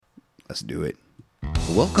Let's do it.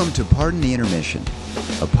 Welcome to Pardon the Intermission,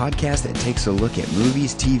 a podcast that takes a look at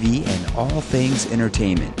movies, TV, and all things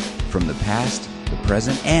entertainment from the past, the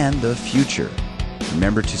present, and the future.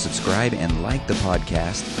 Remember to subscribe and like the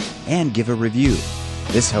podcast and give a review.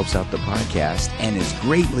 This helps out the podcast and is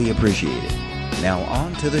greatly appreciated. Now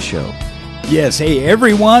on to the show. Yes, hey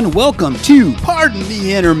everyone, welcome to Pardon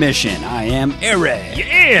the Intermission. I am Eric.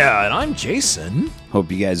 Yeah, and I'm Jason.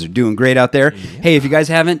 Hope you guys are doing great out there. Yeah. Hey, if you guys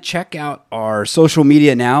haven't, check out our social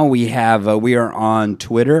media now. We are on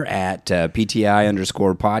Twitter at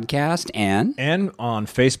PTI_podcast and on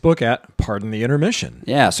Facebook at Pardon the Intermission.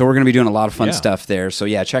 Yeah, so we're going to be doing a lot of fun stuff there. So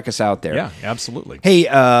yeah, check us out there. Yeah, absolutely.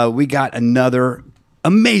 Hey, we got another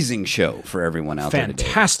amazing show for everyone out there today.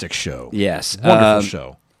 Fantastic show. Yes. Wonderful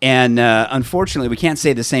show. And unfortunately, we can't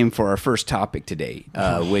say the same for our first topic today,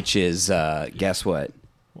 which is, guess what?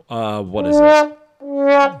 What is it?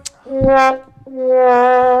 The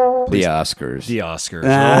Oscars. The Oscars.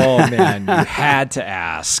 Oh, man, you had to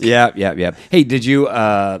ask. Yep. Hey, did you,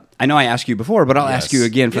 I know I asked you before, but I'll ask you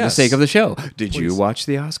again for the sake of the show. Did you watch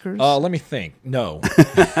the Oscars? Let me think. No.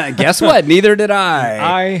 Guess what? Neither did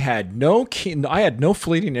I. I had no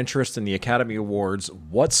fleeting interest in the Academy Awards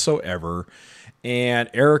whatsoever. And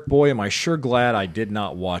Eric, boy, am I sure glad I did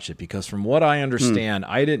not watch it, because from what I understand,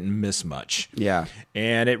 I didn't miss much. Yeah.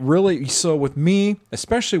 And it really, so with me,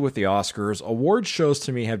 especially with the Oscars, award shows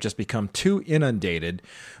to me have just become too inundated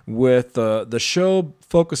with the show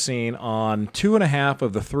focusing on 2.5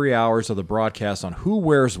 of the 3 hours of the broadcast on who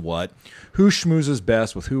wears what, who schmoozes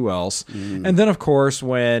best with who else. And then, of course,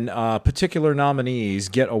 when particular nominees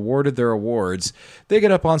get awarded their awards, they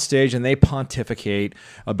get up on stage and they pontificate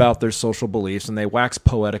about their social beliefs and they wax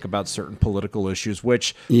poetic about certain political issues,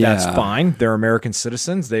 which that's fine. They're American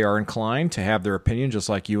citizens. They are inclined to have their opinion just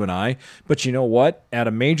like you and I. But you know what? At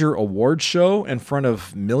a major award show in front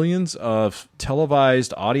of millions of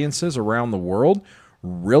televised audiences around the world,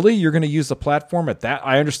 really? You're going to use the platform at that?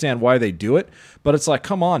 I understand why they do it, but it's like,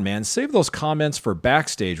 come on, man. Save those comments for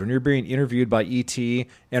backstage when you're being interviewed by E.T.,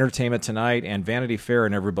 Entertainment Tonight, and Vanity Fair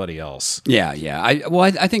and everybody else. Yeah.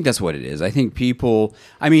 I think that's what it is. I think people,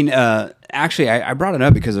 actually, I brought it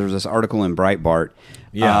up because there was this article in Breitbart.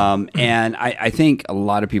 Yeah. And I think a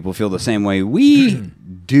lot of people feel the same way we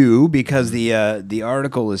do, because the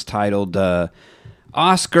article is titled,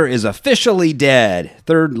 Oscar is officially dead.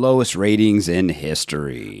 Third lowest ratings in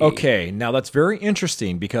history. Okay, now that's very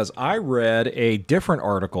interesting, because I read a different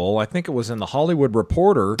article. I think it was in the Hollywood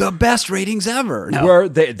Reporter. The best ratings ever. No. Where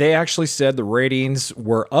they actually said the ratings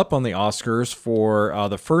were up on the Oscars for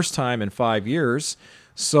the first time in 5 years.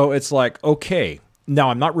 So it's like, okay. Now,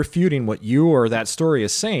 I'm not refuting what you or that story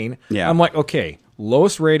is saying. Yeah. I'm like, okay,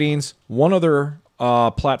 lowest ratings. One other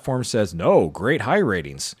platform says, no, great high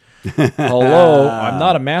ratings. Hello, I'm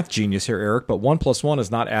not a math genius here, Eric, but 1 + 1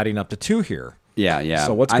 is not adding up to 2 here. Yeah.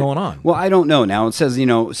 So what's going on? Well, I don't know. Now it says,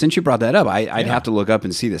 since you brought that up, I'd have to look up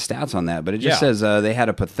and see the stats on that. But it just says they had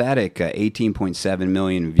a pathetic 18.7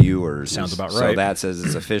 million viewers. Sounds about right. So that says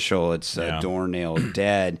it's official. It's doornail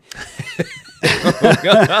dead.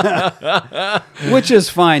 Which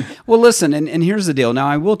is fine. Well, listen, and here's the deal. Now,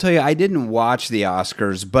 I will tell you, I didn't watch the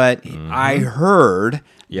Oscars, but I heard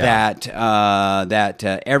that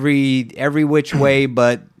every which way,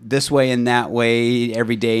 but this way and that way,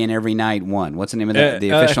 every day and every night won. What's the name of that? The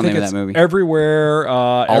official name of that movie? Everywhere,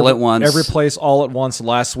 all at once. Every place, all at once.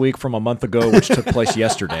 Last week from a month ago, which took place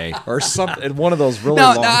yesterday, or something. One of those really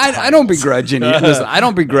long. I don't begrudge any. Listen, I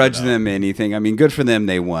don't begrudge them anything. I mean, good for them,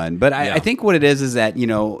 they won. But I think what it is that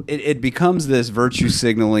it becomes this virtue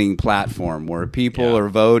signaling platform where people are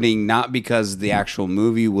voting not because the actual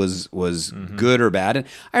movie was good or bad. And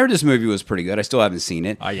I heard this movie was pretty good. I still haven't seen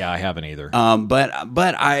it. I haven't either. But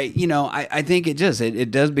I think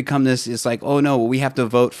it does become this. It's like, oh no, we have to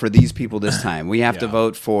vote for these people this time. We have to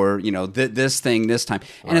vote for this thing this time.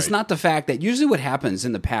 And it's not the fact that usually what happens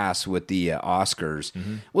in the past with the Oscars,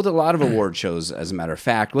 with a lot of award shows, as a matter of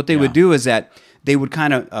fact, what they would do is that they would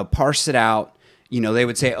kind of parse it out. They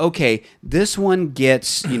would say, okay, this one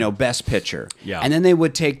gets, Best Picture. Yeah. And then they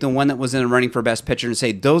would take the one that was in the running for Best Picture and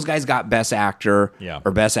say, those guys got Best Actor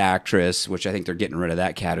or Best Actress, which I think they're getting rid of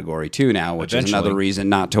that category too now, which is another reason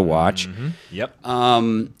not to watch. Yep.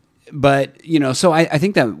 But, so I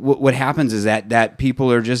think that what happens is that people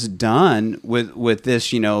are just done with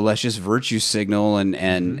this, let's just virtue signal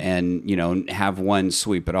and have one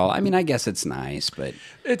sweep it all. I mean, I guess it's nice, but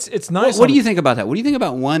it's nice. What do you think about that? What do you think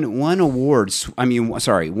about one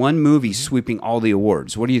movie sweeping all the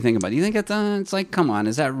awards? What do you think about it? Do you think it's like, come on,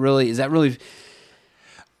 is that really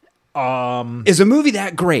Is a movie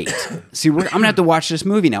that great? See, I'm gonna have to watch this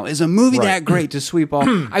movie now. Is a movie that great to sweep all?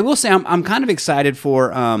 I will say I'm kind of excited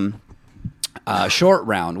for Short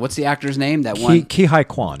Round. What's the actor's name? That one? Ki Hai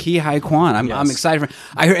Kwan. Ki Hai Kwan. I'm excited for.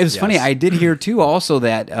 I heard it was funny. I did hear too also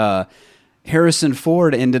that Harrison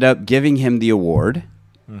Ford ended up giving him the award.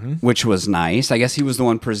 Which was nice. I guess he was the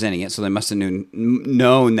one presenting it, so they must have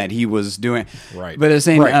known that he was doing. Right. But it's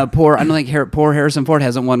saying I don't think poor Harrison Ford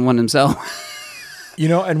hasn't won one himself.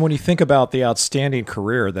 And when you think about the outstanding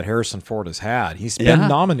career that Harrison Ford has had, he's been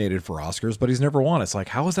nominated for Oscars, but he's never won. It's like,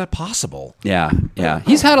 how is that possible? Yeah.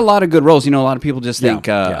 He's had a lot of good roles. A lot of people just think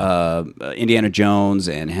Indiana Jones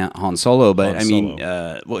and Han Solo, but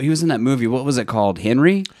he was in that movie. What was it called?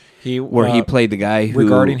 Henry? Where he played the guy who...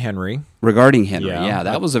 Regarding Henry. Yeah,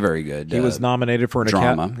 that was a very good He was nominated for an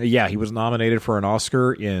drama. He was nominated for an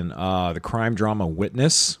Oscar in the crime drama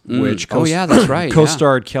Witness, which that's right.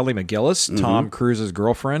 co-starred Kelly McGillis, Tom Cruise's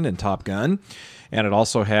girlfriend in Top Gun. And it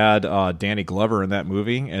also had Danny Glover in that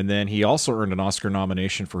movie. And then he also earned an Oscar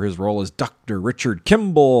nomination for his role as Dr. Richard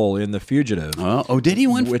Kimball in The Fugitive. Did he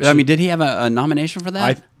win? Did he have a nomination for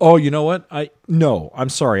that? You know what? No, I'm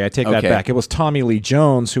sorry. I take that back. It was Tommy Lee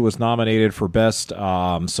Jones who was nominated for Best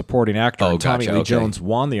Supporting Actor. And Tommy Lee Jones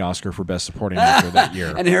won the Oscar for Best Supporting Actor that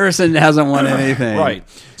year. And Harrison hasn't won anything. Right.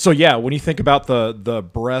 So, when you think about the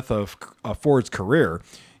breadth of Ford's career,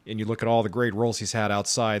 and you look at all the great roles he's had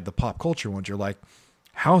outside the pop culture ones, you're like,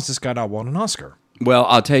 how has this guy not won an Oscar? Well,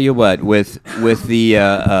 I'll tell you what, with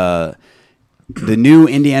the new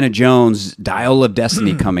Indiana Jones Dial of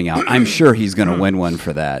Destiny coming out, I'm sure he's going to win one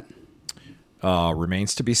for that.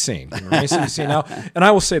 Remains to be seen. Now, and I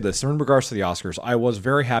will say this, in regards to the Oscars, I was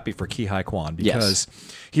very happy for Ki Hai Kwan because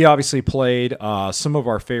he obviously played some of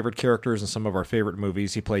our favorite characters in some of our favorite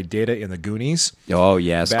movies. He played Data in The Goonies. Oh,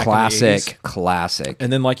 yes. Classic.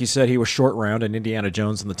 And then, like you said, he was Short Round in Indiana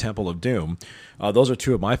Jones and the Temple of Doom. Those are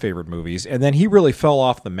two of my favorite movies. And then he really fell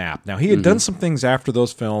off the map. Now, he had done some things after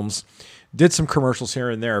those films, did some commercials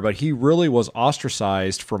here and there, but he really was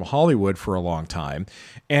ostracized from Hollywood for a long time.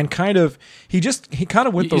 And he kind of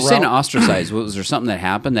went the route. You're saying ostracized. Was there something that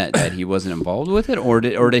happened that he wasn't involved with it? Or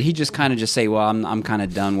did he just kind of just say, well, I'm kind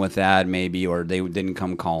of done with that maybe, or they didn't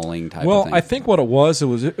come calling type of thing? Well, I think what it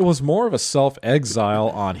was more of a self-exile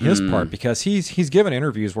on his part, because he's given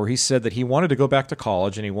interviews where he said that he wanted to go back to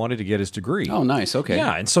college and he wanted to get his degree. Oh, nice. Okay.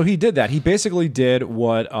 Yeah, and so he did that. He basically did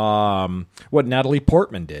what Natalie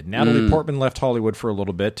Portman did. Natalie Portman left Hollywood for a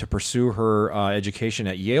little bit to pursue her education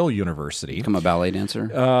at Yale University. Become a ballet dancer?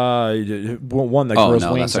 One that grows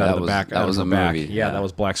wings out of the back. That was a movie. Yeah, that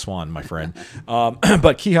was Black Swan, my friend.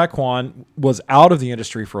 But Ki Hai Kwan was out of the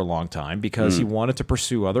industry for a long time because he wanted to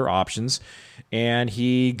pursue other options, and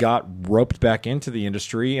he got roped back into the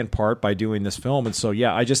industry in part by doing this film. And so,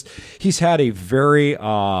 he's had a very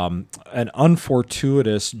an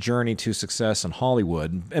unfortuitous journey to success in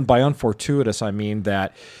Hollywood. And by unfortuitous, I mean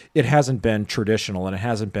that it hasn't been traditional and it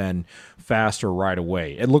hasn't been fast or right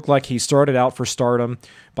away. It looked like he started out for stardom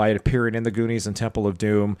by appearing in The Goonies and Temple of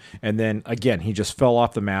Doom, and then again he just fell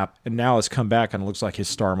off the map, and now has come back and it looks like his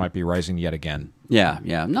star might be rising yet again. Yeah.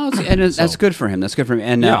 No, that's good for him. That's good for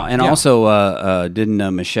him. And also,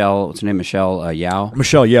 didn't Michelle? What's her name? Michelle Yeoh.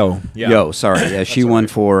 Michelle Yeoh. Yeah. Yeoh. Sorry. Yeah, she won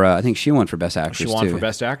for. I think she won for Best Actress. She won for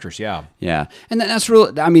Best Actress. Yeah. Yeah. And that's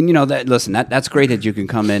real. I mean, that's great that you can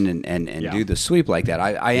come in and do the sweep like that.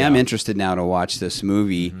 I am interested now to watch this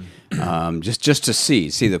movie, just to see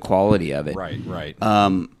the quality of it. Right.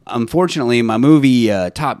 Unfortunately, my movie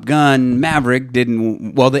Top Gun Maverick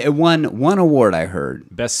didn't. Well, it won one award. I heard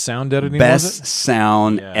Best Sound Editing. Best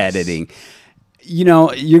Sound Editing.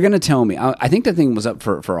 You're going to tell me. I think the thing was up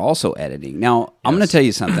for also editing. Now, I'm going to tell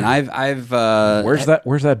you something. I've where's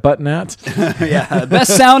that button at? Yeah,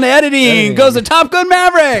 Best Sound Editing goes to Top Gun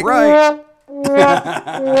Maverick. Right.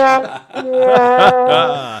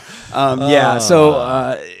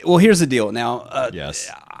 So here's the deal. Now,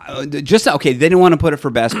 yes. They didn't want to put it for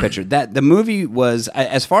Best Picture. That the movie was,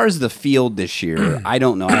 as far as the field this year, I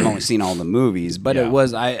don't know. I've only seen all the movies, but it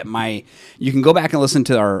was you can go back and listen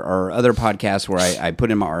to our other podcast where I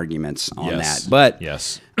put in my arguments on that. But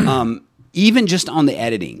even just on the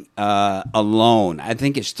editing alone, I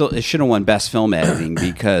think it should have won Best Film Editing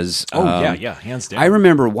because hands down. I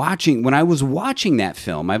remember when I was watching that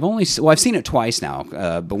film. I've seen it twice now,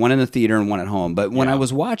 but one in the theater and one at home. But when I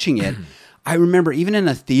was watching it, I remember even in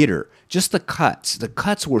a theater, just the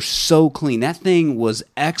cuts were so clean. That thing was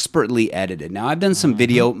expertly edited. Now I've done some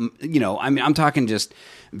video, I'm talking just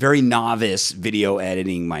very novice video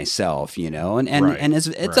editing myself, and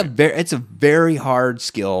it's a very hard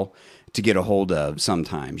skill to get a hold of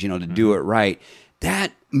sometimes, to do it right.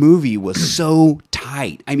 That movie was so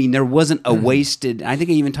tight. I mean, there wasn't a wasted, I think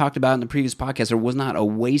I even talked about in the previous podcast, there was not a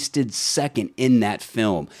wasted second in that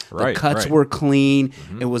film. The cuts were clean.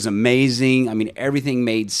 It was amazing. I mean, everything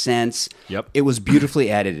made sense. Yep. It was beautifully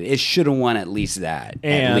edited. It should have won at least that.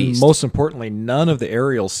 And most importantly, none of the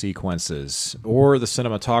aerial sequences or the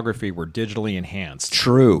cinematography were digitally enhanced.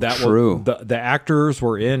 True. The actors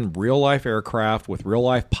were in real-life aircraft with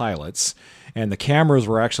real-life pilots, and the cameras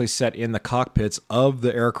were actually set in the cockpits of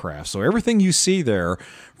the aircraft. So everything you see there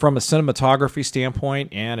from a cinematography standpoint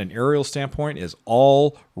and an aerial standpoint is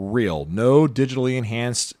all real. No digitally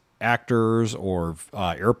enhanced actors or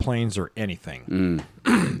airplanes or anything.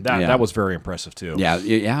 That was very impressive too.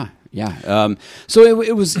 Yeah. So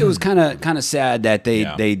it was kind of sad that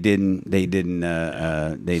they didn't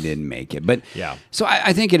make it. But so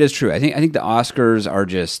I think it is true. I think the Oscars are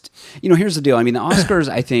just, here's the deal. I mean, the Oscars,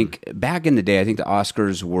 I think back in the day, I think the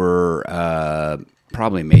Oscars were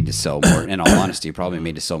probably made to sell more. In all honesty, probably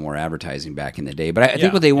made to sell more advertising back in the day. But I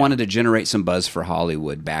think what they wanted to generate some buzz for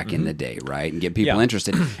Hollywood back in the day, right, and get people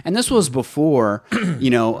interested. And this was before,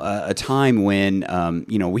 a time when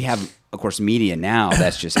we have, of course, media now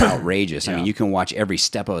that's just outrageous. I mean, you can watch every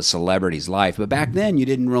step of a celebrity's life, but back then you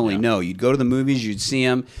didn't really know. You'd go to the movies, you'd see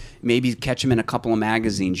them, maybe catch them in a couple of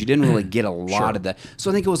magazines. You didn't really get a lot of that.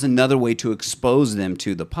 So I think it was another way to expose them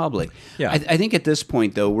to the public. Yeah. I think at this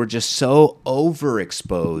point, though, we're just so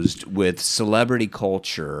overexposed with celebrity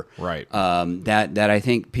culture, right? That I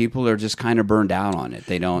think people are just kind of burned out on it.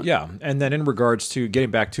 They don't. Yeah, and then in regards to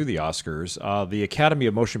getting back to the Oscars, the Academy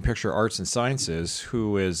of Motion Picture Arts and Sciences,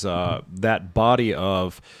 who is that body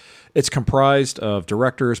of, it's comprised of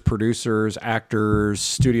directors, producers, actors,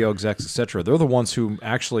 studio execs, etc. They're the ones who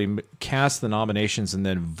actually cast the nominations and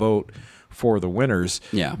then vote for the winners.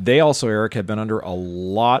 Yeah. They also, Eric, have been under a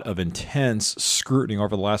lot of intense scrutiny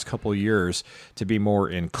over the last couple of years to be more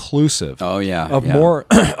inclusive. Oh yeah. Of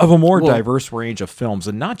a more diverse range of films,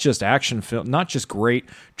 and not just action film, not just great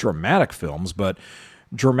dramatic films, but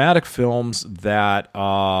dramatic films that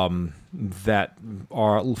that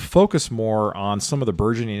are focus more on some of the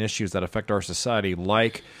burgeoning issues that affect our society,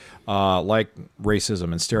 like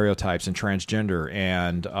racism and stereotypes and transgender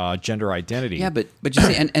and gender identity. Yeah, but you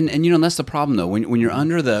see, and that's the problem though. When you're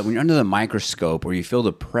under the microscope, or you feel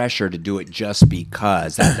the pressure to do it just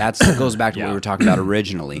because that goes back to what we were talking about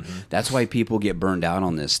originally. That's why people get burned out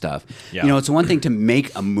on this stuff. Yeah. It's one thing to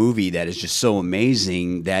make a movie that is just so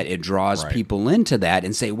amazing that it draws people into that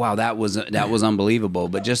and say, "Wow, that was unbelievable."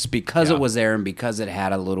 But just because it was there and because it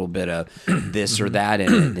had a little bit of this or that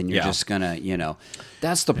in it, then you're just gonna,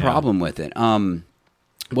 That's the problem with it.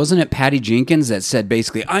 Wasn't it Patty Jenkins that said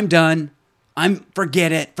basically, "I'm done.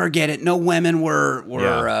 Forget it. No women were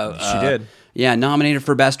she did. Yeah, nominated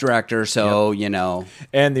for Best Director. So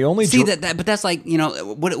and the only but that's like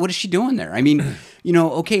what is she doing there? I mean,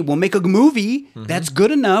 okay, we'll make a movie that's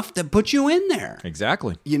good enough to put you in there.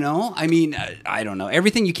 Exactly. I mean, I don't know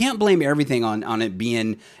everything. You can't blame everything on it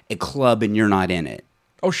being a club and you're not in it.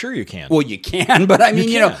 Oh, sure you can. Well, you can, but I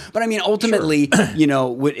mean, ultimately,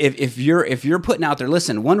 if you're putting out there,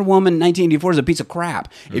 listen, Wonder Woman 1984 is a piece of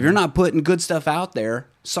crap. If you're not putting good stuff out there,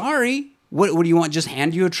 sorry. What do you want? Just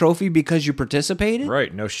hand you a trophy because you participated?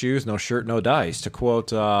 Right. No shoes, no shirt, no dice. To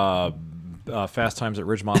quote Fast Times at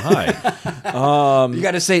Ridgemont High. You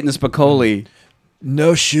got to say it in the Spicoli.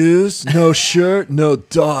 No shoes, no shirt, no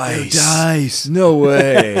dice. No dice. No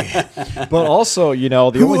way. But also,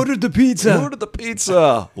 Who ordered the pizza? Who ordered the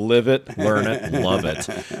pizza? Live it, learn it, love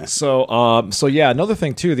it. So yeah, another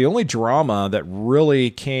thing too, the only drama that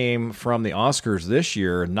really came from the Oscars this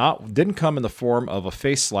year didn't come in the form of a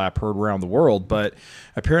face slap heard around the world, but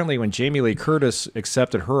apparently when Jamie Lee Curtis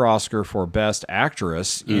accepted her Oscar for Best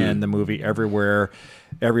Actress in the movie Everywhere,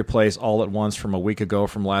 Every Place, All at Once from a week ago,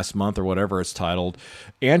 from last month or whatever it's titled,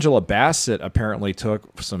 Angela Bassett apparently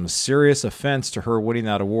took some serious offense to her winning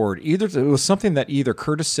that award. Either it was something that either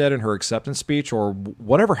Curtis said in her acceptance speech or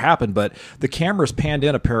whatever happened, but the cameras panned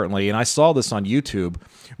in apparently, and I saw this on YouTube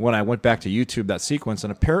when I went back to YouTube, that sequence,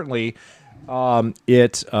 and apparently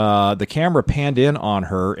the camera panned in on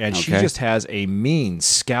her, and she just has a mean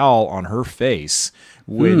scowl on her face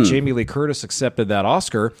when Jamie Lee Curtis accepted that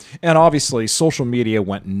Oscar. And obviously, social media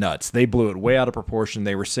went nuts. They blew it way out of proportion.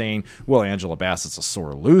 They were saying, well, Angela Bassett's a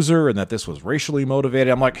sore loser and that this was racially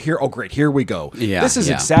motivated. I'm like, here we go. Yeah, this is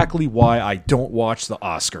exactly why I don't watch the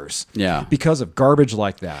Oscars. Yeah. Because of garbage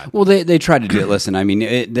like that. Well, they tried to do it. Listen, I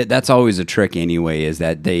mean, that's always a trick anyway, is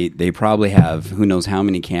that they probably have who knows how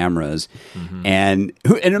many cameras. And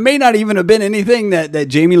it may not even have been anything that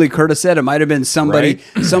Jamie Lee Curtis said. It might have been somebody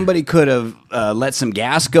could have let some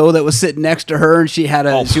gas go that was sitting next to her, and she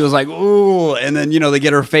was like, ooh, and then they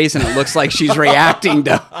get her face, and it looks like she's reacting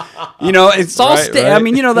to, it's all. Right. I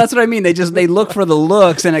mean, that's what I mean. They look for the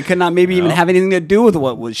looks, and it could not maybe even have anything to do with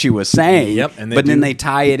what she was saying. Yep. Then they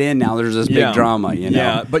tie it in. Now there's this big drama.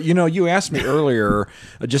 Yeah, but you asked me earlier,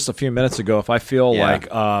 just a few minutes ago, if I feel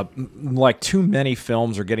like too many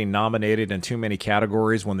films are getting nominated in too many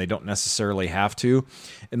categories when they don't necessarily have to,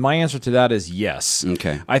 and my answer to that is yes.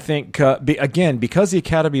 Okay. I think because the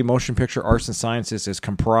Academy of Motion Picture Arts and Sciences is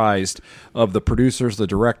comprised of the producers, the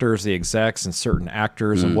directors, the execs, and certain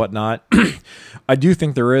actors and whatnot, I do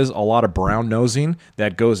think there is a lot of brown nosing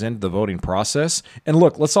that goes into the voting process. And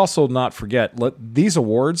look, let's also not forget, these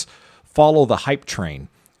awards follow the hype train.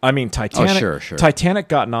 I mean, Titanic. Sure. Titanic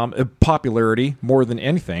got popularity more than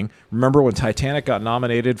anything. Remember when Titanic got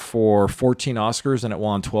nominated for 14 Oscars and it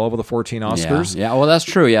won 12 of the 14 Oscars? Yeah. Well, that's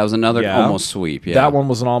true. Yeah, it was another almost sweep. Yeah, that one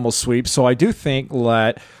was an almost sweep. So I do think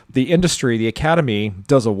that the industry, the Academy,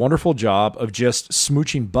 does a wonderful job of just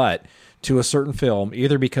smooching butt to a certain film,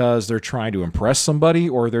 either because they're trying to impress somebody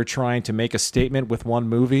or they're trying to make a statement with one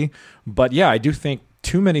movie. But yeah, I do think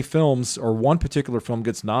too many films or one particular film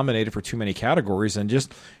gets nominated for too many categories, and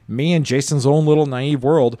just me and Jason's own little naive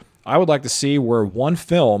world, I would like to see where one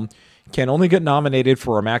film can only get nominated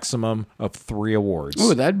for a maximum of 3 awards.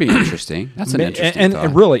 Ooh, that'd be interesting. That's an interesting thought.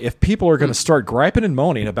 And really, if people are going to start griping and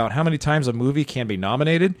moaning about how many times a movie can be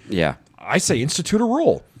nominated, I say institute a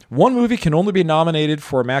rule. One movie can only be nominated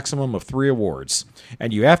for a maximum of 3 awards,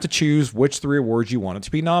 and you have to choose which 3 awards you want it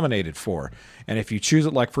to be nominated for. And if you choose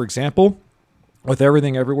it, like, for example, with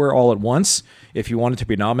Everything Everywhere All at Once, if you want it to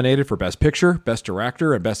be nominated for Best Picture, Best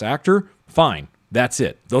Director, and Best Actor, fine. That's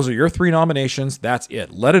it. Those are your 3 nominations. That's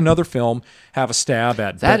it. Let another film have a stab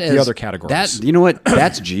at the other categories. You know what?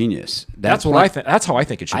 That's genius. That's what I think. That's how I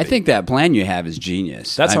think it should be. I think that plan you have is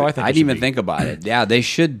genius. That's how I think. I didn't even think about it. Yeah, they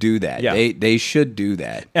should do that. Yeah. They should do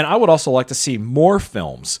that. And I would also like to see more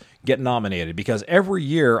films get nominated, because every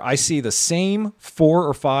year I see the same 4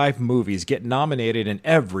 or 5 movies get nominated in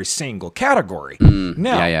every single category.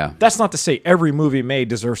 Now, that's not to say every movie made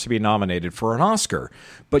deserves to be nominated for an Oscar,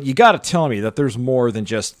 but you got to tell me that there's more than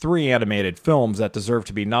just 3 animated films that deserve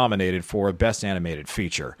to be nominated for a Best Animated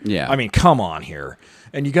Feature. Yeah. I mean, come on here.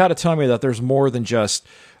 And you got to tell me that there's more than just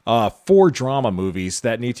 4 drama movies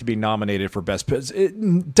that need to be nominated for Best Picture.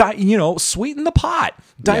 Sweeten the pot.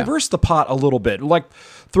 Diverse the pot a little bit. Like,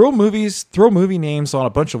 throw movie names on a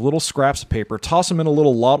bunch of little scraps of paper, toss them in a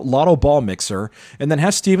little lotto ball mixer, and then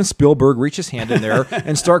have Steven Spielberg reach his hand in there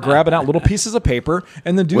and start grabbing out little pieces of paper,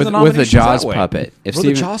 and then do the nominations with a Jaws that way. puppet. With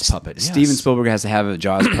a Jaws puppet, yes. Steven Spielberg has to have a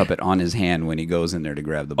Jaws puppet on his hand when he goes in there to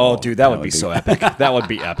grab the ball. Oh, dude, that would be so epic. That would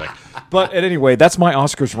be epic. But anyway, that's my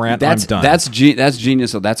Oscars rant. I'm done. That's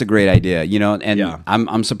genius. So that's a great idea.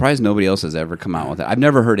 I'm surprised nobody else has ever come out with it. I've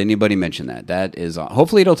never heard anybody mention that. That is,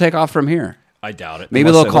 hopefully it'll take off from here. I doubt it.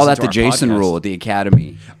 Maybe they'll call that the Jason rule at the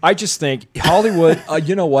Academy. I just think Hollywood,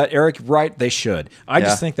 you know what, Eric, right, they should. I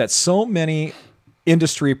just think that so many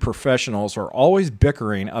industry professionals are always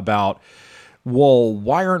bickering about, well,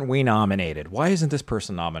 why aren't we nominated? Why isn't this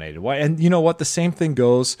person nominated? Why? And you know what, the same thing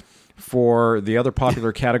goes for the other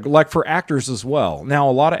popular category, like for actors as well. Now,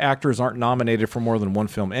 a lot of actors aren't nominated for more than one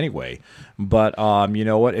film anyway. But you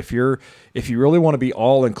know what, if you really want to be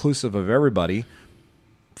all inclusive of everybody,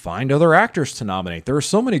 find other actors to nominate. There are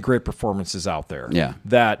so many great performances out there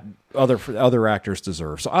that other actors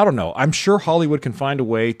deserve. So I don't know. I'm sure Hollywood can find a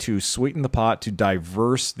way to sweeten the pot, to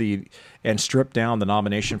diverse and strip down the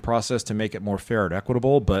nomination process to make it more fair and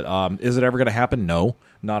equitable. But is it ever going to happen? No,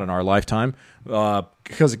 not in our lifetime.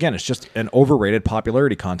 Because again, it's just an overrated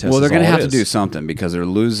popularity contest. Well, they're going to have to do something, because they're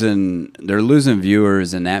losing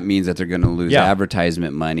viewers, and that means that they're going to lose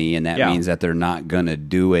advertisement money, and that means that they're not going to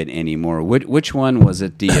do it anymore. Which one was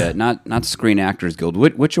it? The not Screen Actors Guild.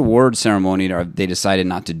 Which award ceremony they decided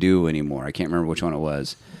not to do anymore? I can't remember which one it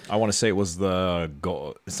was. I want to say it was it's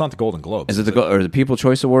not the Golden Globes. Is it or the People's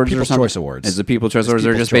Choice Awards? People's or something? Choice Awards. Is the People's Choice Awards?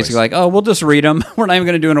 They're just basically like, oh, we'll just read them. We're not even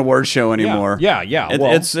going to do an award show anymore. Yeah.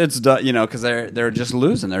 It's because they're just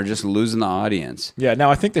losing. They're just losing the audience. Yeah.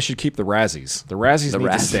 Now I think they should keep the Razzies. The Razzies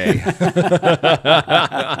need to stay.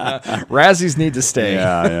 Razzies need to stay.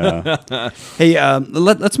 Yeah. Hey,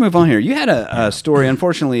 let's move on here. You had a story,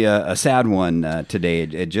 unfortunately, a sad one today.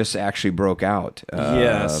 It just actually broke out.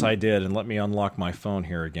 Yes, I did. And let me unlock my phone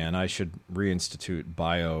here again. I should reinstitute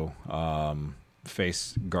bio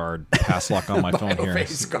face guard pass lock on my phone here.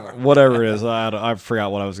 Face guard. Whatever it is. I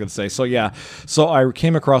forgot what I was going to say. So, yeah. So I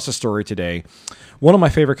came across a story today. One of my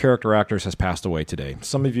favorite character actors has passed away today.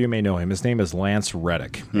 Some of you may know him. His name is Lance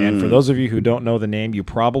Reddick. And for those of you who don't know the name, you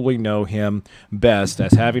probably know him best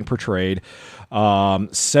as having portrayed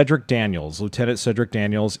Cedric Daniels, Lieutenant Cedric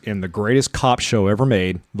Daniels, in the greatest cop show ever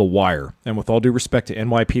made, The Wire. And with all due respect to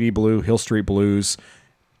NYPD Blue, Hill Street Blues,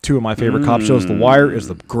 two of my favorite cop shows, The Wire is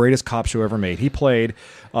the greatest cop show ever made. He played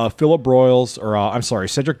Cedric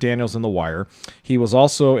Daniels in The Wire. He was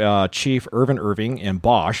also Chief Irvin Irving in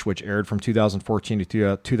Bosch, which aired from 2014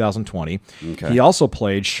 to 2020. Okay. He also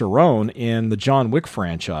played Sharon in the John Wick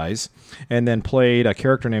franchise, and then played a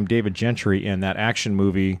character named David Gentry in that action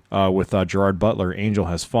movie with Gerard Butler, Angel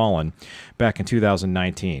Has Fallen, back in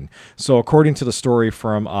 2019. So according to the story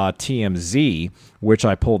from TMZ, which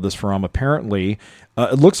I pulled this from, apparently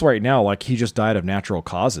it looks right now like he just died of natural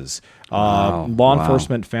causes. Law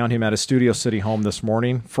enforcement found him at his Studio City home this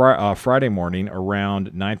morning, Friday morning,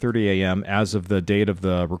 around 9:30 a.m. as of the date of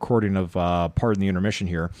the recording of Pardon the Intermission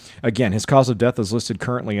here. Again, his cause of death is listed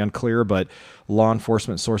currently unclear, but law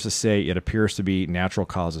enforcement sources say it appears to be natural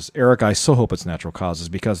causes. Eric, I so hope it's natural causes,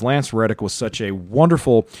 because Lance Reddick was such a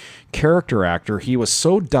wonderful character actor. He was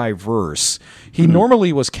so diverse. He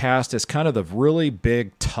normally was cast as kind of the really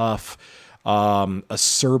big, tough,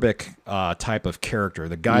 acerbic type of character,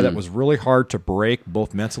 the guy that was really hard to break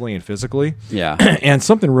both mentally and physically. Yeah. And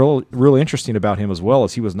something really interesting about him as well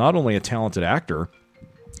is he was not only a talented actor,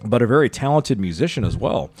 but a very talented musician as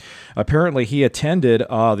well. Apparently, he attended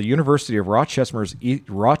the University of Rochester's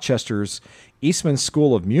Eastman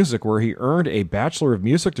School of Music, where he earned a Bachelor of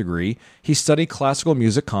Music degree. He studied classical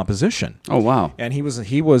music composition. Oh, wow. And he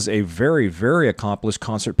was a very, very accomplished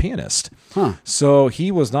concert pianist. Huh. So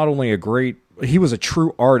he was not only he was a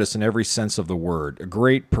true artist in every sense of the word, a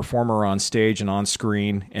great performer on stage and on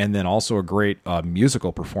screen, and then also a great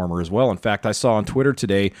musical performer as well. In fact, I saw on Twitter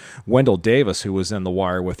today Wendell Davis, who was in The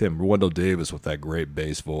Wire with him. Wendell Davis with that great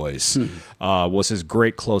bass voice was his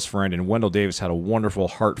great close friend, and Wendell Davis had a wonderful,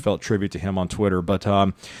 heartfelt tribute to him on Twitter. But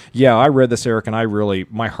yeah, I read this, Eric,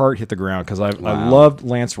 and my heart hit the ground because I loved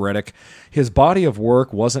Lance Reddick. His body of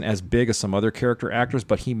work wasn't as big as some other character actors,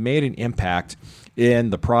 but he made an impact in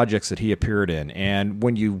the projects that he appeared in. And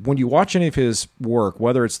when you watch any of his work,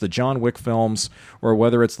 whether it's the John Wick films or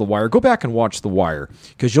whether it's The Wire, go back and watch The Wire,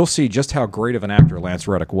 because you'll see just how great of an actor Lance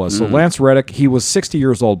Reddick was. So Lance Reddick, he was 60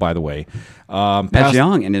 years old, by the way. That's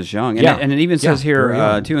young, and is young. And, yeah. And it even says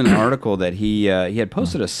here, too, in the article that he had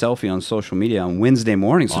posted a selfie on social media on Wednesday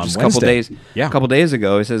morning, so just a couple days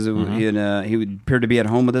ago. He says he appeared to be at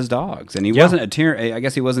home with his dogs, and he wasn't I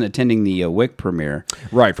guess he wasn't attending the Wick premiere.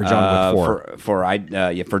 Right, for John Wick 4.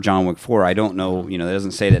 For John Wick 4. I don't know, it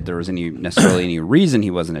doesn't say that there was necessarily any reason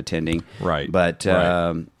he wasn't attending. Right. But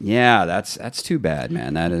yeah, that's too bad,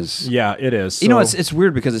 man. That is. Yeah, it is. So, it's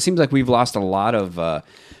weird because it seems like we've lost a lot of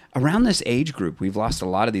around this age group. We've lost a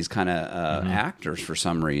lot of these kind of actors for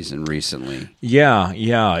some reason recently. Yeah.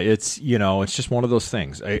 It's it's just one of those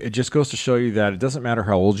things. It just goes to show you that it doesn't matter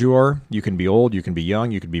how old you are. You can be old, you can be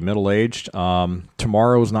young, you can be middle aged.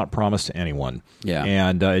 Tomorrow is not promised to anyone. Yeah,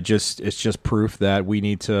 and it's just proof that we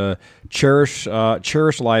need to cherish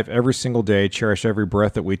life every single day, cherish every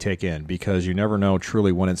breath that we take in, because you never know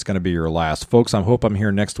truly when it's going to be your last. Folks, I hope I'm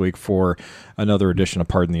here next week for another edition of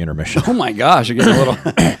Pardon the Intermission. Oh my gosh, you're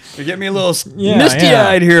getting me a little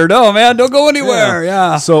misty-eyed here. No, man, don't go anywhere.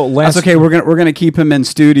 Yeah. So Lance, that's okay. We're gonna keep him in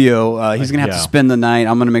studio. He's gonna have to spend the night.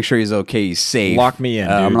 I'm gonna make sure he's okay. He's safe. Lock me in.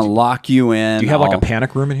 Dude. I'm gonna lock you in. Do you have like a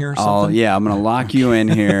panic room in here or something? Yeah, I'm gonna lock you in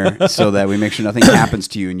here so that we make sure nothing happens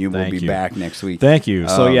to you, and you will be back next week. Thank you.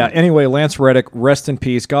 So anyway, Lance Reddick, rest in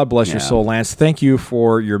peace. God bless your soul, Lance. Thank you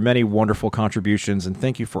for your many wonderful contributions, and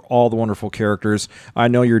thank you for all the wonderful characters. I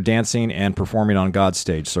know you're dancing and performing on God's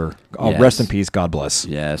stage, sir. Rest in peace. God bless.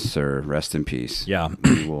 Yes, sir. Rest in peace. Yeah.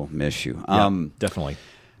 We will miss you. Definitely.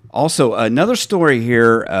 Also, another story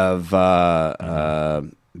here of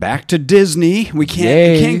back to Disney. We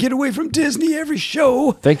can't get away from Disney every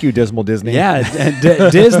show. Thank you, Dismal Disney. Yeah,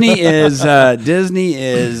 Disney is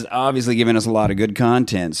obviously giving us a lot of good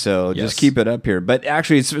content, so just keep it up here. But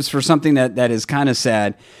actually, it's for something that is kind of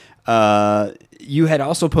sad. You had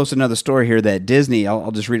also posted another story here that Disney, I'll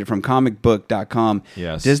just read it from comicbook.com.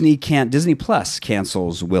 Yes. Disney Plus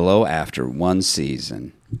cancels Willow after one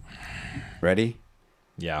season. Ready?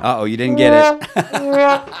 Yeah. Uh-oh, you didn't get it.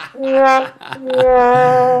 We're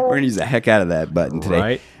going to use the heck out of that button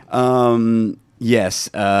today. Right. Yes.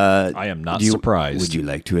 I am not surprised. Would you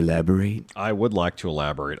like to elaborate? I would like to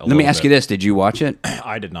elaborate. Let me ask you this. Did you watch it?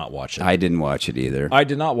 I did not watch it. I didn't watch it either. I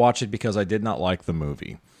did not watch it because I did not like the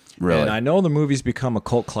movie. Really? And I know the movie's become a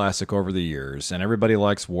cult classic over the years, and everybody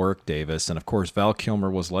likes Warwick Davis, and of course Val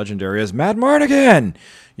Kilmer was legendary as Mad Mardigan,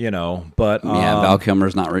 but Val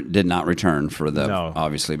Kilmer's did not return for No.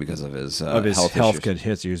 obviously because of his health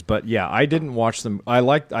issues. But yeah, I didn't watch them.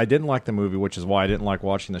 I didn't like the movie, which is why I didn't like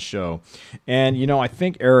watching the show. And I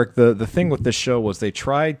think, Eric, the thing with this show was they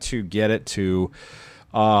tried to get it to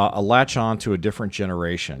a latch on to a different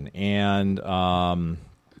generation, and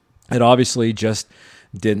it obviously just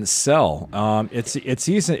didn't sell. It's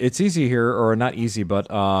easy here, or not easy, but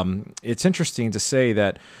it's interesting to say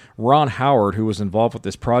that Ron Howard, who was involved with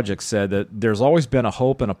this project, said that there's always been a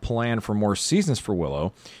hope and a plan for more seasons for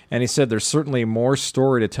Willow, and he said there's certainly more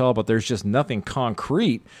story to tell, but there's just nothing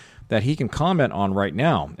concrete that he can comment on right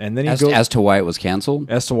now. And then he goes as to why it was canceled.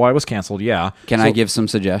 As to why it was canceled, yeah. Can I give some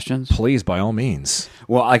suggestions? Please, by all means.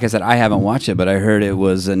 Well, like I said, I haven't watched it, but I heard it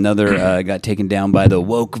was another got taken down by the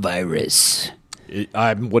woke virus.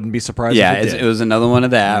 I wouldn't be surprised. Yeah, if it was another one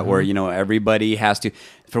of that where everybody has to.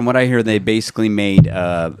 From what I hear, they basically made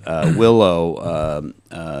Willow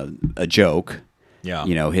a joke. Yeah,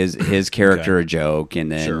 his character a joke, and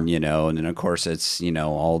then Sure. and then of course it's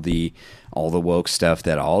all the woke stuff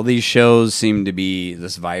that all these shows seem to be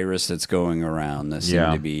this virus that's going around. That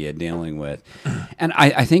seem to be dealing with, and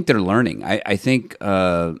I think they're learning. I think.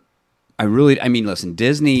 Listen,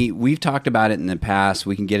 Disney, we've talked about it in the past.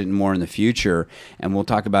 We can get it more in the future, and we'll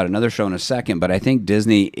talk about another show in a second. But I think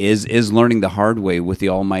Disney is learning the hard way with the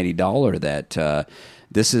almighty dollar that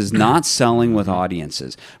this is not selling with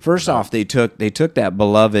audiences. First off, they took that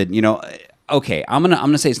beloved, okay, I'm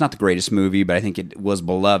gonna say it's not the greatest movie, but I think it was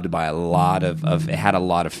beloved by a lot of it had a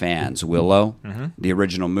lot of fans. Willow, the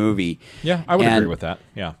original movie. Yeah, I would agree with that.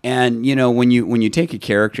 Yeah, and when you take a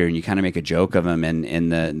character and you kind of make a joke of him, and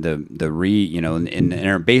in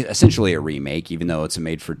essentially a remake, even though it's a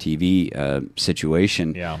made for TV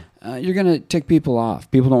situation. Yeah. You're going to tick people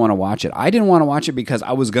off. People don't want to watch it. I didn't want to watch it because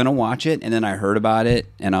I was going to watch it, and then I heard about it,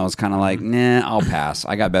 and I was kind of like, nah, I'll pass.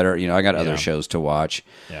 I got better, I got other shows to watch.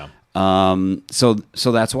 Yeah.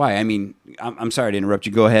 So that's why. I mean, I'm sorry to interrupt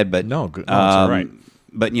you. Go ahead, but no, it's all right.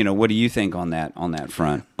 But what do you think on that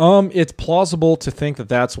front? It's plausible to think that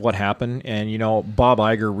that's what happened. And Bob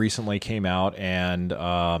Iger recently came out, and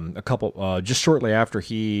just shortly after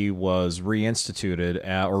he was reinstituted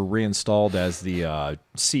or reinstalled as the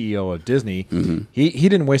CEO of Disney, he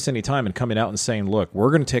didn't waste any time in coming out and saying, "Look,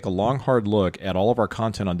 we're going to take a long, hard look at all of our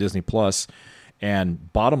content on Disney Plus,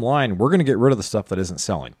 and bottom line, we're going to get rid of the stuff that isn't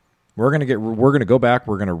selling." We're going to go back,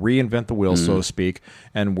 we're going to reinvent the wheel, so to speak,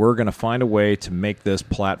 and we're going to find a way to make this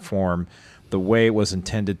platform the way it was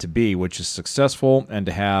intended to be, which is successful and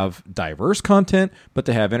to have diverse content, but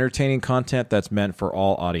to have entertaining content that's meant for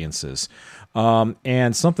all audiences.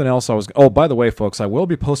 And something else by the way, folks, I will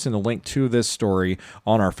be posting the link to this story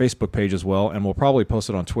on our Facebook page as well, and we'll probably post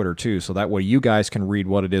it on Twitter too, so that way you guys can read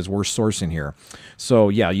what it is we're sourcing here. So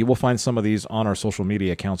yeah, you will find some of these on our social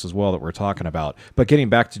media accounts as well that we're talking about. But getting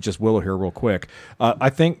back to just Willow here real quick, I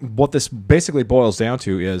think what this basically boils down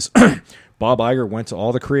to is Bob Iger went to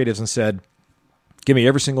all the creatives and said, "Give me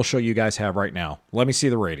every single show you guys have right now. Let me see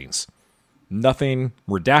the ratings. Nothing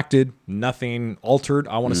redacted, nothing altered.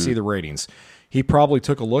 I want to see the ratings." He probably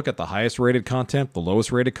took a look at the highest rated content, the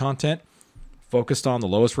lowest rated content, focused on the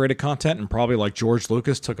lowest rated content, and probably like George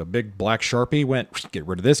Lucas took a big black Sharpie, went, "Get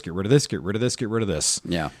rid of this, get rid of this, get rid of this, get rid of this."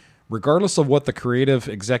 Yeah. Regardless of what the creative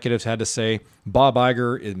executives had to say, Bob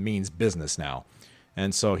Iger, it means business now.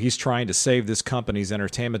 And so he's trying to save this company's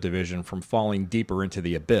entertainment division from falling deeper into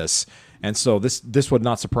the abyss. And so this would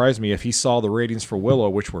not surprise me if he saw the ratings for Willow,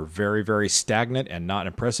 which were very, very stagnant and not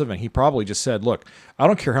impressive. And he probably just said, "Look, I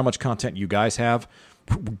don't care how much content you guys have.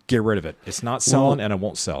 Get rid of it. It's not selling, and it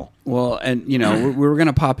won't sell." Well, and we were going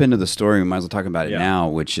to pop into the story. We might as well talk about it now,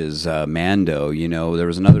 which is Mando. There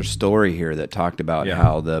was another story here that talked about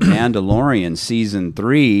how the Mandalorian season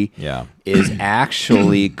 3 is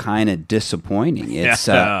actually kind of disappointing.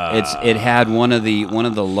 It had one of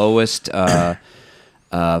the lowest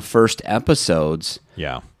first episodes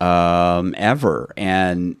ever,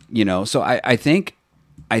 and so I think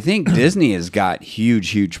Disney has got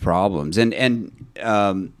huge problems, and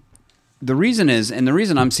the reason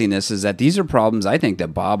I'm seeing this is that these are problems I think that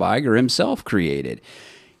Bob Iger himself created.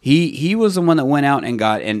 He was the one that went out and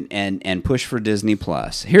got and pushed for Disney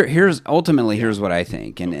Plus. Here's what I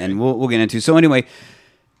think, and we'll get into. So anyway,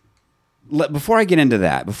 before I get into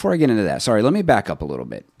that, sorry, let me back up a little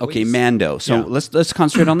bit. Okay, please. Mando. So let's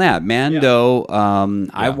concentrate on that. Mando.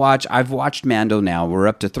 I've watched Mando now. We're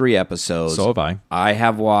up to 3 episodes. So have I. I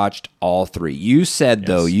have watched all 3. You said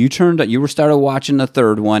though you started watching the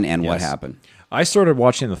 3rd one, and what happened? I started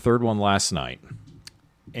watching the 3rd one last night.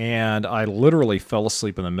 and I literally fell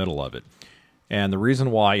asleep in the middle of it. And the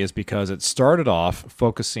reason why is because it started off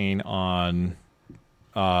focusing on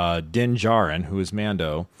Din Djarin, who is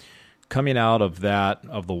Mando, coming out of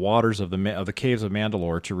the waters of the caves of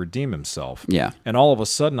Mandalore to redeem himself. Yeah. And all of a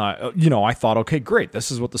sudden, I thought, okay, great,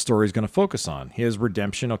 this is what the story is going to focus on. His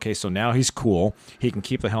redemption. Okay, so now he's cool. He can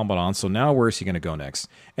keep the helmet on. So now where is he going to go next?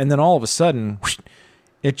 And then all of a sudden, whoosh,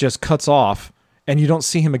 it just cuts off, and you don't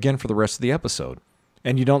see him again for the rest of the episode.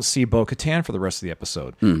 And you don't see Bo-Katan for the rest of the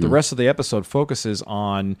episode. Mm-hmm. The rest of the episode focuses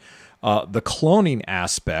on the cloning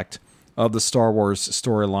aspect of the Star Wars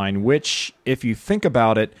storyline, which, if you think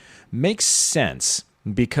about it, makes sense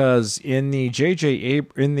because in the J.J.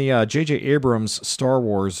 Abrams Star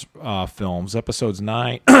Wars films, episodes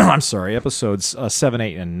 7,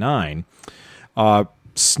 8, and 9,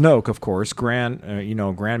 Snoke, of course,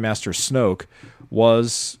 Grandmaster Snoke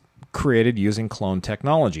was created using clone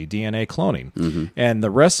technology, DNA cloning. Mm-hmm. And the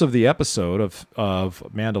rest of the episode of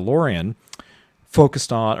Mandalorian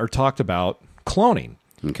focused on or talked about cloning.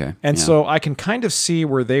 Okay. And so I can kind of see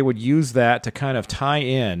where they would use that to kind of tie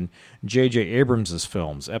in J.J. Abrams'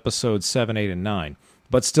 films, episodes 7, 8, and 9.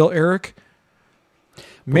 But still, Eric,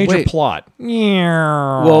 major plot.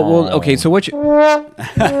 Well, okay, so what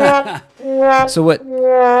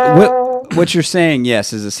you're saying,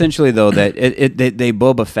 yes, is essentially, though, that they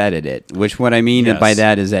Boba Fetted it, which what I mean by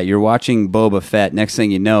that is that you're watching Boba Fett, next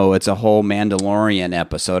thing you know, it's a whole Mandalorian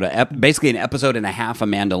episode, basically an episode and a half of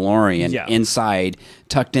Mandalorian inside,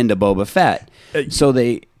 tucked into Boba Fett. So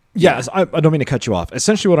they... Yes, I don't mean to cut you off.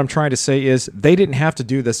 Essentially what I'm trying to say is they didn't have to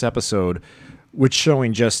do this episode with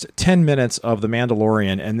showing just 10 minutes of The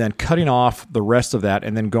Mandalorian and then cutting off the rest of that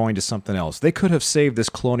and then going to something else. They could have saved this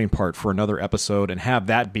cloning part for another episode and have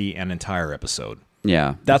that be an entire episode.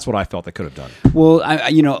 Yeah. That's what I felt they could have done.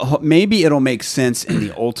 Well, maybe it'll make sense in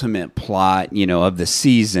the ultimate plot, of the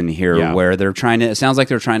season here where they're it sounds like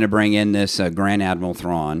they're trying to bring in this Grand Admiral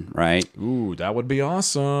Thrawn, right? Ooh, that would be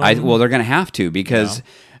awesome. They're going to have to because... Yeah.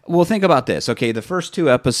 Well, think about this. Okay, the first 2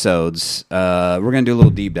 episodes, we're going to do a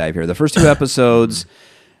little deep dive here. The first 2 episodes,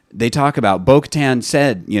 they talk about Bo-Katan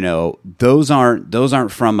said, those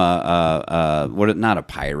aren't from not a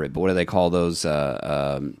pirate, but what do they call those?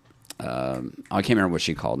 I can't remember what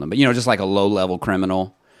she called them, but just like a low-level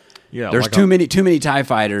criminal. Yeah, there's too many TIE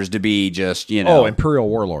fighters to be just Imperial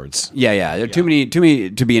warlords. Yeah. There are too many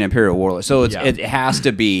to be an Imperial warlord. So it has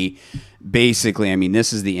to be. Basically, I mean,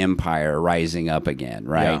 this is the Empire rising up again,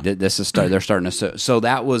 right? Yeah. This is they're starting to. So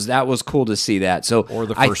that was cool to see that. So or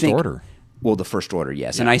the First Order. Well, the First Order,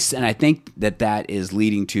 yes, yeah. and I think that is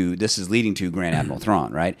leading to Grand Admiral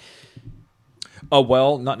Thrawn, right? Oh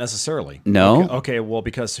well, not necessarily. No. Okay. Well,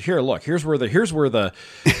 because here's where the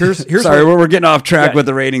Sorry, we're getting off track with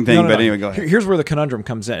the rating thing, but anyway, go ahead. Here's where the conundrum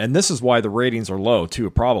comes in, and this is why the ratings are low too.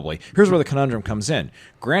 Probably. Here's where the conundrum comes in.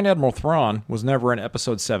 Grand Admiral Thrawn was never in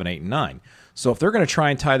episode 7, 8, and 9. So if they're going to try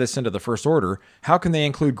and tie this into the First Order, how can they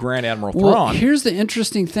include Grand Admiral Thrawn? Well, here's the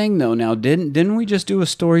interesting thing, though. Now, didn't we just do a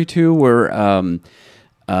story too where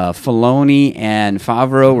Filoni and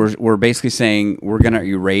Favreau were basically saying we're going to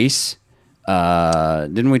erase?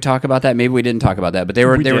 Didn't we talk about that? Maybe we didn't talk about that, but they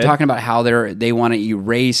were talking about how they want to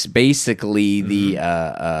erase basically the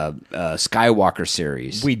Skywalker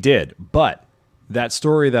series. We did, but that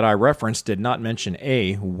story that I referenced did not mention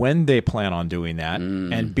A, when they plan on doing that,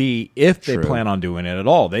 and B, if they plan on doing it at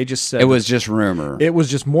all. They just said it was just rumor. It was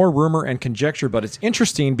just more rumor and conjecture, but it's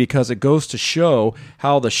interesting because it goes to show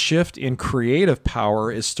how the shift in creative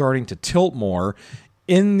power is starting to tilt more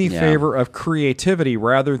in the favor of creativity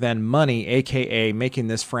rather than money, aka making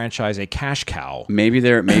this franchise a cash cow. Maybe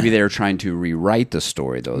they're trying to rewrite the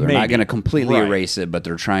story, though. They're not going to completely erase it, but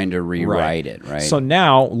they're trying to rewrite it, right? So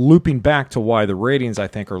now, looping back to why the ratings I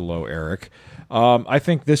think are low, Eric.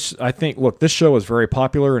 Look, this show was very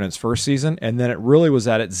popular in its first season, and then it really was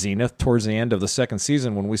at its zenith towards the end of the second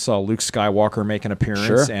season when we saw Luke Skywalker make an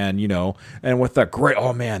appearance, and and with that great,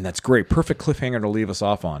 that's great, perfect cliffhanger to leave us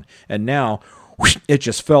off on, and now it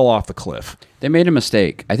just fell off the cliff. They made a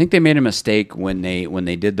mistake. I think they made a mistake when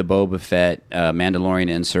they did the Boba Fett Mandalorian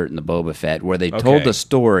insert in the Boba Fett, where they told the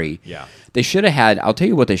story. Yeah, they should have had. I'll tell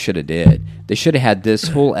you what they should have did. They should have had this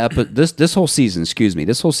whole this whole season. Excuse me.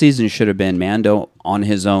 This whole season should have been Mando on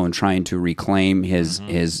his own trying to reclaim his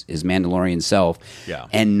Mandalorian self. Yeah,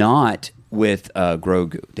 and not with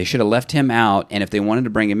Grogu. They should have left him out, and if they wanted to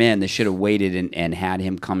bring him in, they should have waited and had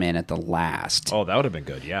him come in at the last. Oh, that would have been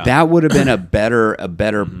good, yeah. That would have been a better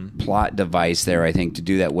plot device there, I think, to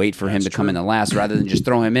do that. Wait for him to come in the last rather than just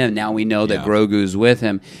throw him in. Now we know that Grogu's with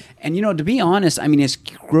him. And, to be honest, I mean,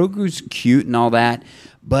 Grogu's cute and all that,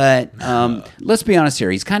 But let's be honest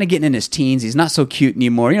here. He's kind of getting in his teens. He's not so cute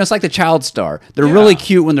anymore. It's like the child star. They're really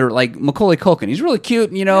cute when they're like Macaulay Culkin. He's really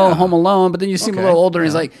cute, Home Alone. But then you see him a little older, and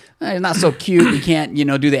he's like, he's not so cute. He can't,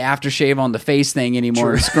 do the aftershave on the face thing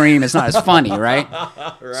anymore and scream. It's not as funny, right?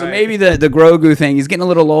 So maybe the Grogu thing, he's getting a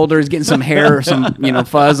little older. He's getting some hair, some,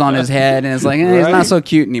 fuzz on his head. And it's like, he's not so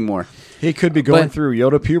cute anymore. He could be going through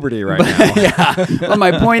Yoda puberty right now. Yeah. Well,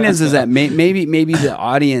 my point is that maybe the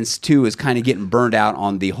audience too is kind of getting burned out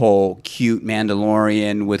on the whole cute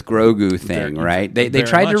Mandalorian with Grogu thing, right? They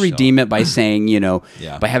tried to redeem it by saying,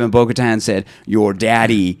 by having Bo-Katan said, "Your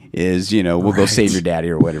daddy is, we'll go save your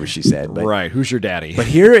daddy," or whatever she said. But, right. Who's your daddy? But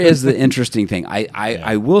here is the interesting thing.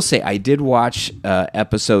 I will say I did watch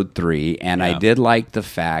episode 3, and I did like the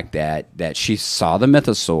fact that she saw the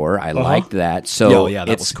mythosaur. I liked that. So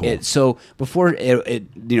that was cool. So before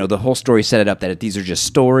the whole story set it up that these are just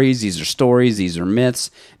stories, these are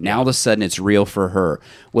myths. Now all of a sudden it's real for her.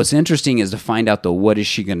 What's interesting is to find out what is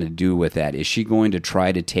she going to do with that? Is she going to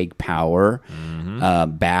try to take power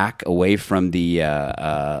back away from the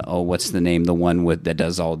what's the name? The one that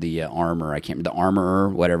does all the armor. I can't remember, the armorer,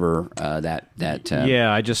 whatever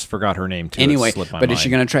I just forgot her name too. Anyway, but is she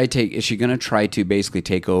going to try to basically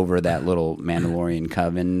take over that little Mandalorian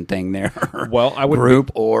coven thing there? Well, I would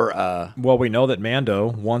group or well, we know that Mando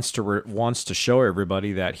wants to show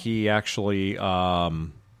everybody that he actually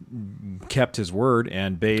kept his word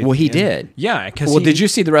and bathed. Well, he did. Yeah. Did you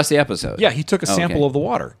see the rest of the episode? Yeah, he took a sample of the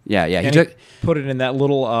water. Yeah. He put it in that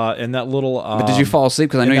little. But did you fall asleep?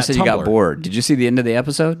 Because I know you said you got bored. Did you see the end of the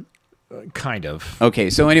episode? Kind of. Okay,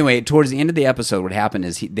 so anyway, towards the end of the episode, what happened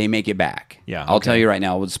is they make it back. Yeah. I'll tell you right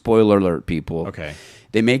now. With spoiler alert, people. Okay.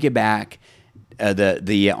 They make it back.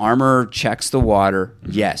 The armor checks the water.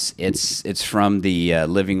 Yes, it's from the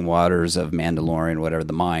living waters of Mandalorian, whatever,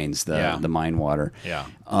 the mines, the mine water. Yeah.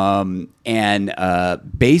 And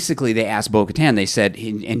basically they asked Bo-Katan. They said,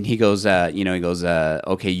 and he goes,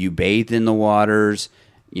 okay, you bathed in the waters.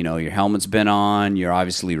 Your helmet's been on. You're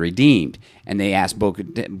obviously redeemed. And they asked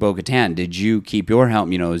Bo-Katan, did you keep your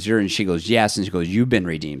helmet? And she goes, yes. And she goes, you've been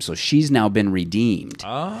redeemed. So she's now been redeemed.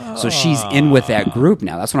 Oh. So she's in with that group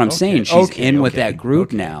now. That's what I'm saying. She's in with that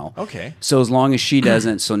group now. Okay. So as long as she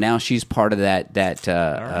doesn't, so now she's part of that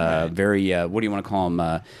very, what do you want to call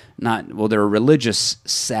them? They're a religious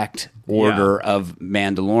sect order of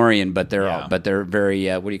Mandalorian, but they're very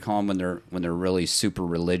what do you call them when they're really super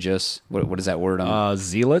religious? What is that word?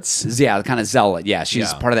 Zealots. Yeah, kind of zealot. Yeah,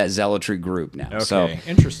 she's part of that zealotry group now. Okay, so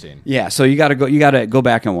interesting. Yeah, so you got to go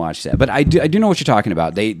back and watch that. But I do know what you're talking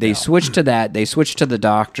about. They switched to that. They switched to the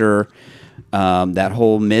doctor. That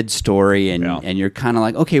whole mid story, and you're kind of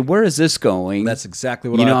like, okay, where is this going? That's exactly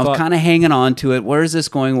what I thought. I'm kind of hanging on to it. Where is this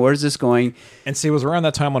going? Where is this going? And see, it was around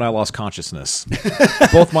that time when I lost consciousness.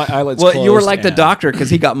 Both my eyelids closed. Well, you were like the doctor because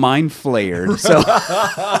he got mind flared. So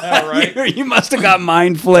right. you must have got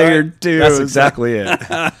mind flared too. That's exactly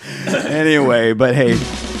it. Anyway, but hey.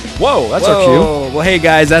 Whoa, that's our cue. Well, hey,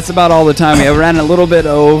 guys, that's about all the time. We ran a little bit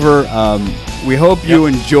over. We hope you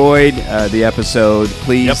enjoyed the episode.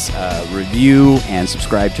 Please review and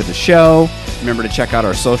subscribe to the show. Remember to check out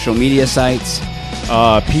our social media sites.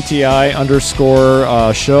 PTI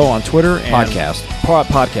 _ show on Twitter. And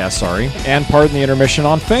podcast, sorry. And Pardon the Intermission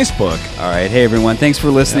on Facebook. All right. Hey, everyone. Thanks for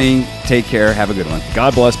listening. Take care. Have a good one.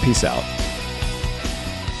 God bless. Peace out.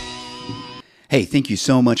 Hey, thank you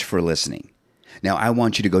so much for listening. Now, I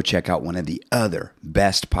want you to go check out one of the other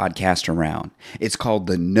best podcasts around. It's called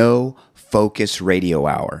the No Focus Radio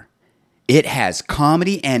Hour. It has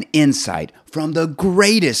comedy and insight from the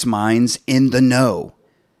greatest minds in the know.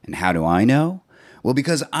 And how do I know? Well,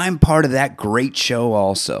 because I'm part of that great show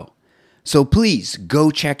also. So please go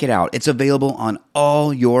check it out. It's available on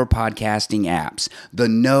all your podcasting apps. The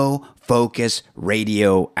No Focus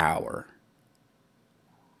Radio Hour.